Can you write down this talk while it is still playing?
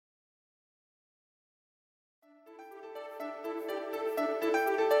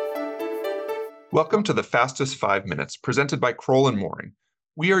Welcome to the Fastest 5 Minutes, presented by Crowell Moring.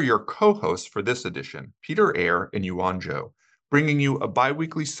 We are your co-hosts for this edition, Peter Eyre and Yuan Zhou, bringing you a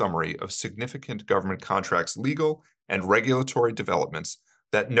biweekly summary of significant government contracts legal and regulatory developments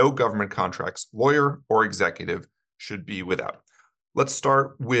that no government contracts lawyer or executive should be without. Let's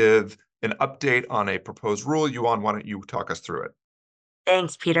start with an update on a proposed rule. Yuan, why don't you talk us through it?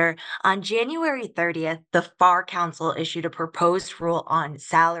 Thanks, Peter. On January 30th, the FAR Council issued a proposed rule on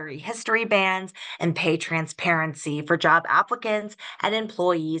salary history bans and pay transparency for job applicants and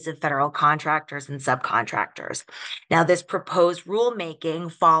employees of federal contractors and subcontractors. Now, this proposed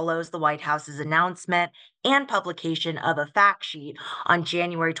rulemaking follows the White House's announcement and publication of a fact sheet on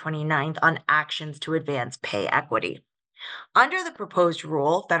January 29th on actions to advance pay equity. Under the proposed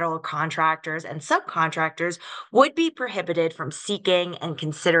rule, federal contractors and subcontractors would be prohibited from seeking and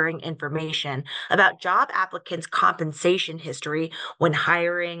considering information about job applicants' compensation history when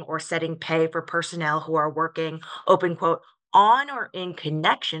hiring or setting pay for personnel who are working, open quote, on or in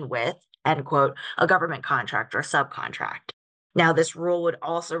connection with, end quote, a government contract or subcontract. Now, this rule would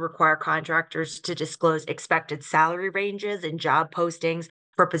also require contractors to disclose expected salary ranges in job postings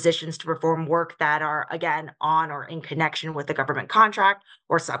for positions to perform work that are, again, on or in connection with a government contract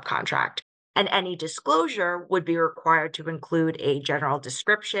or subcontract. And any disclosure would be required to include a general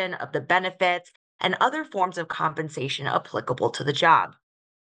description of the benefits and other forms of compensation applicable to the job.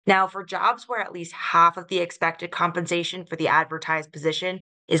 Now, for jobs where at least half of the expected compensation for the advertised position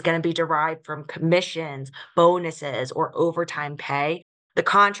is going to be derived from commissions, bonuses, or overtime pay, the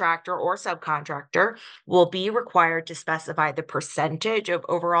contractor or subcontractor will be required to specify the percentage of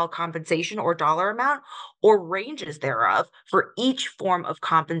overall compensation or dollar amount or ranges thereof for each form of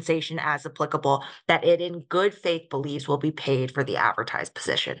compensation as applicable that it in good faith believes will be paid for the advertised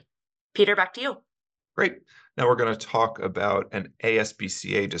position. Peter, back to you. Great. Now we're going to talk about an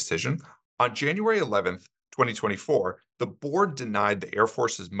ASBCA decision. On January 11th, 2024, the board denied the Air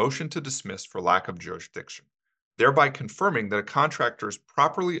Force's motion to dismiss for lack of jurisdiction, thereby confirming that a contractor's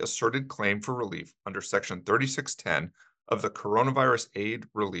properly asserted claim for relief under Section 3610 of the Coronavirus Aid,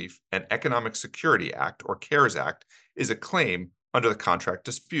 Relief, and Economic Security Act, or CARES Act, is a claim under the Contract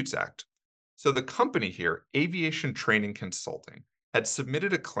Disputes Act. So the company here, Aviation Training Consulting, had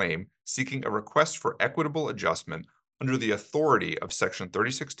submitted a claim seeking a request for equitable adjustment under the authority of Section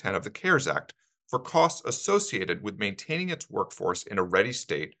 3610 of the CARES Act for costs associated with maintaining its workforce in a ready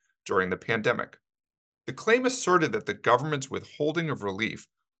state during the pandemic. The claim asserted that the government's withholding of relief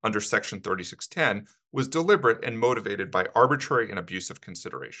under Section 3610 was deliberate and motivated by arbitrary and abusive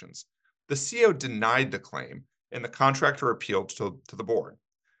considerations. The CO denied the claim, and the contractor appealed to the board.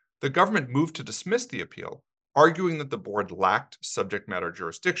 The government moved to dismiss the appeal, arguing that the board lacked subject matter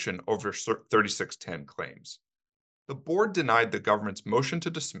jurisdiction over 3610 claims. The board denied the government's motion to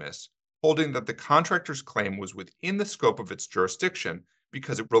dismiss, holding that the contractor's claim was within the scope of its jurisdiction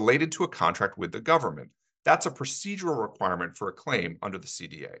because it related to a contract with the government. That's a procedural requirement for a claim under the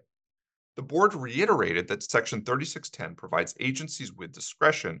CDA. The board reiterated that Section 3610 provides agencies with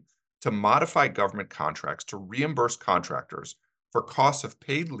discretion to modify government contracts to reimburse contractors for costs of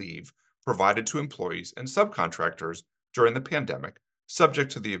paid leave provided to employees and subcontractors during the pandemic,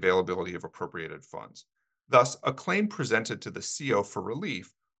 subject to the availability of appropriated funds. Thus, a claim presented to the CO for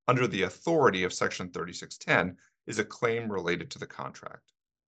relief under the authority of Section 3610 is a claim related to the contract.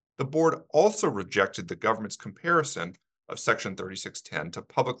 The board also rejected the government's comparison of Section 3610 to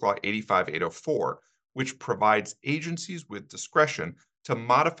Public Law 85804, which provides agencies with discretion to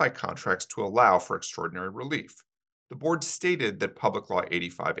modify contracts to allow for extraordinary relief. The board stated that Public Law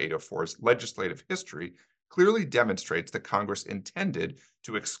 85804's legislative history clearly demonstrates that Congress intended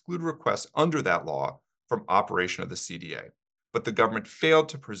to exclude requests under that law from operation of the CDA, but the government failed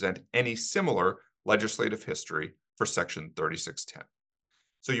to present any similar legislative history for Section 3610.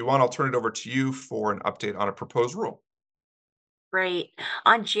 So, Yuan, I'll turn it over to you for an update on a proposed rule. Great.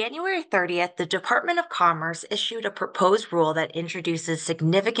 On January 30th, the Department of Commerce issued a proposed rule that introduces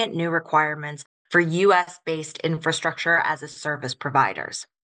significant new requirements for US based infrastructure as a service providers.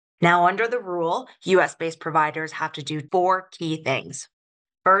 Now, under the rule, US based providers have to do four key things.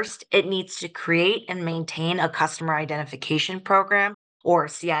 First, it needs to create and maintain a customer identification program, or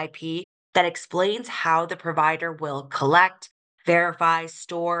CIP, that explains how the provider will collect, verify,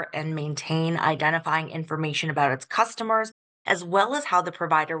 store, and maintain identifying information about its customers, as well as how the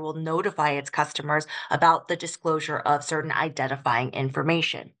provider will notify its customers about the disclosure of certain identifying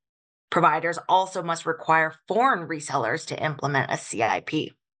information. Providers also must require foreign resellers to implement a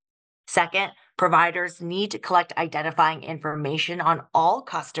CIP. Second, providers need to collect identifying information on all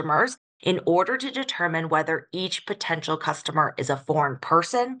customers in order to determine whether each potential customer is a foreign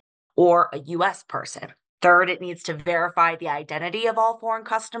person or a US person. Third, it needs to verify the identity of all foreign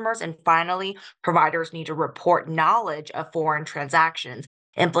customers. And finally, providers need to report knowledge of foreign transactions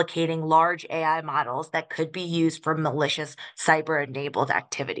implicating large AI models that could be used for malicious cyber-enabled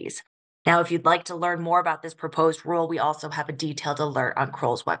activities. Now, if you'd like to learn more about this proposed rule, we also have a detailed alert on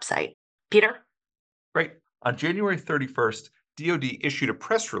Crowell's website. Peter? Great. On January 31st, DoD issued a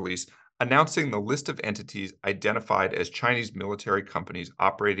press release announcing the list of entities identified as Chinese military companies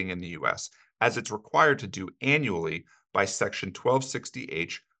operating in the U.S., as it's required to do annually by Section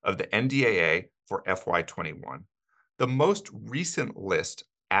 1260H of the NDAA for FY21. The most recent list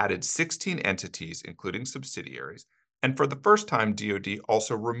added 16 entities, including subsidiaries, and for the first time, DoD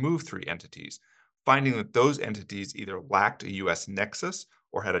also removed 3 entities, finding that those entities either lacked a U.S. nexus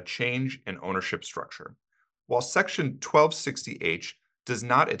or had a change in ownership structure. While Section 1260H does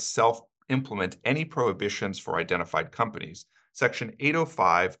not itself implement any prohibitions for identified companies, Section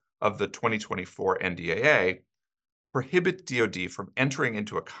 805 of the 2024 NDAA prohibits DoD from entering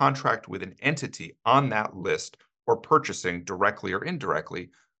into a contract with an entity on that list or purchasing, directly or indirectly,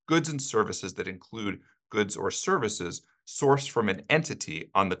 goods and services that include goods or services sourced from an entity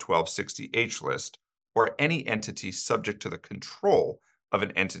on the 1260H list, or any entity subject to the control of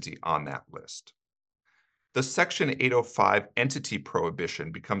an entity on that list. The Section 805 entity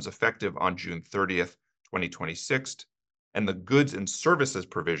prohibition becomes effective on June 30th, 2026, and the goods and services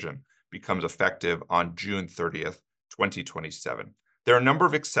provision becomes effective on June 30th, 2027. There are a number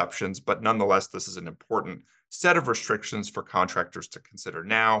of exceptions, but nonetheless, this is an important set of restrictions for contractors to consider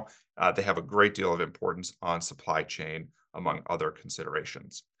now. They have a great deal of importance on supply chain, among other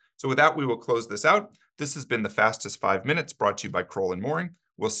considerations. So with that, we will close this out. This has been the Fastest 5 Minutes, brought to you by Crowell Moring.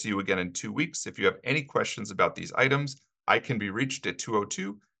 We'll see you again in 2 weeks. If you have any questions about these items, I can be reached at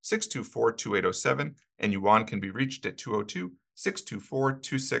 202-624-2807, and Yuan can be reached at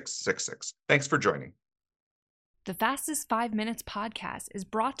 202-624-2666. Thanks for joining. The Fastest 5 Minutes podcast is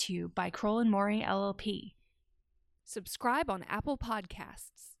brought to you by Crowell Moring LLP. Subscribe on Apple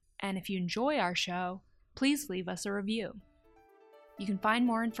Podcasts, and if you enjoy our show, please leave us a review. You can find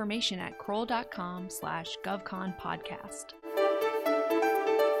more information at crowell.com/govconpodcast.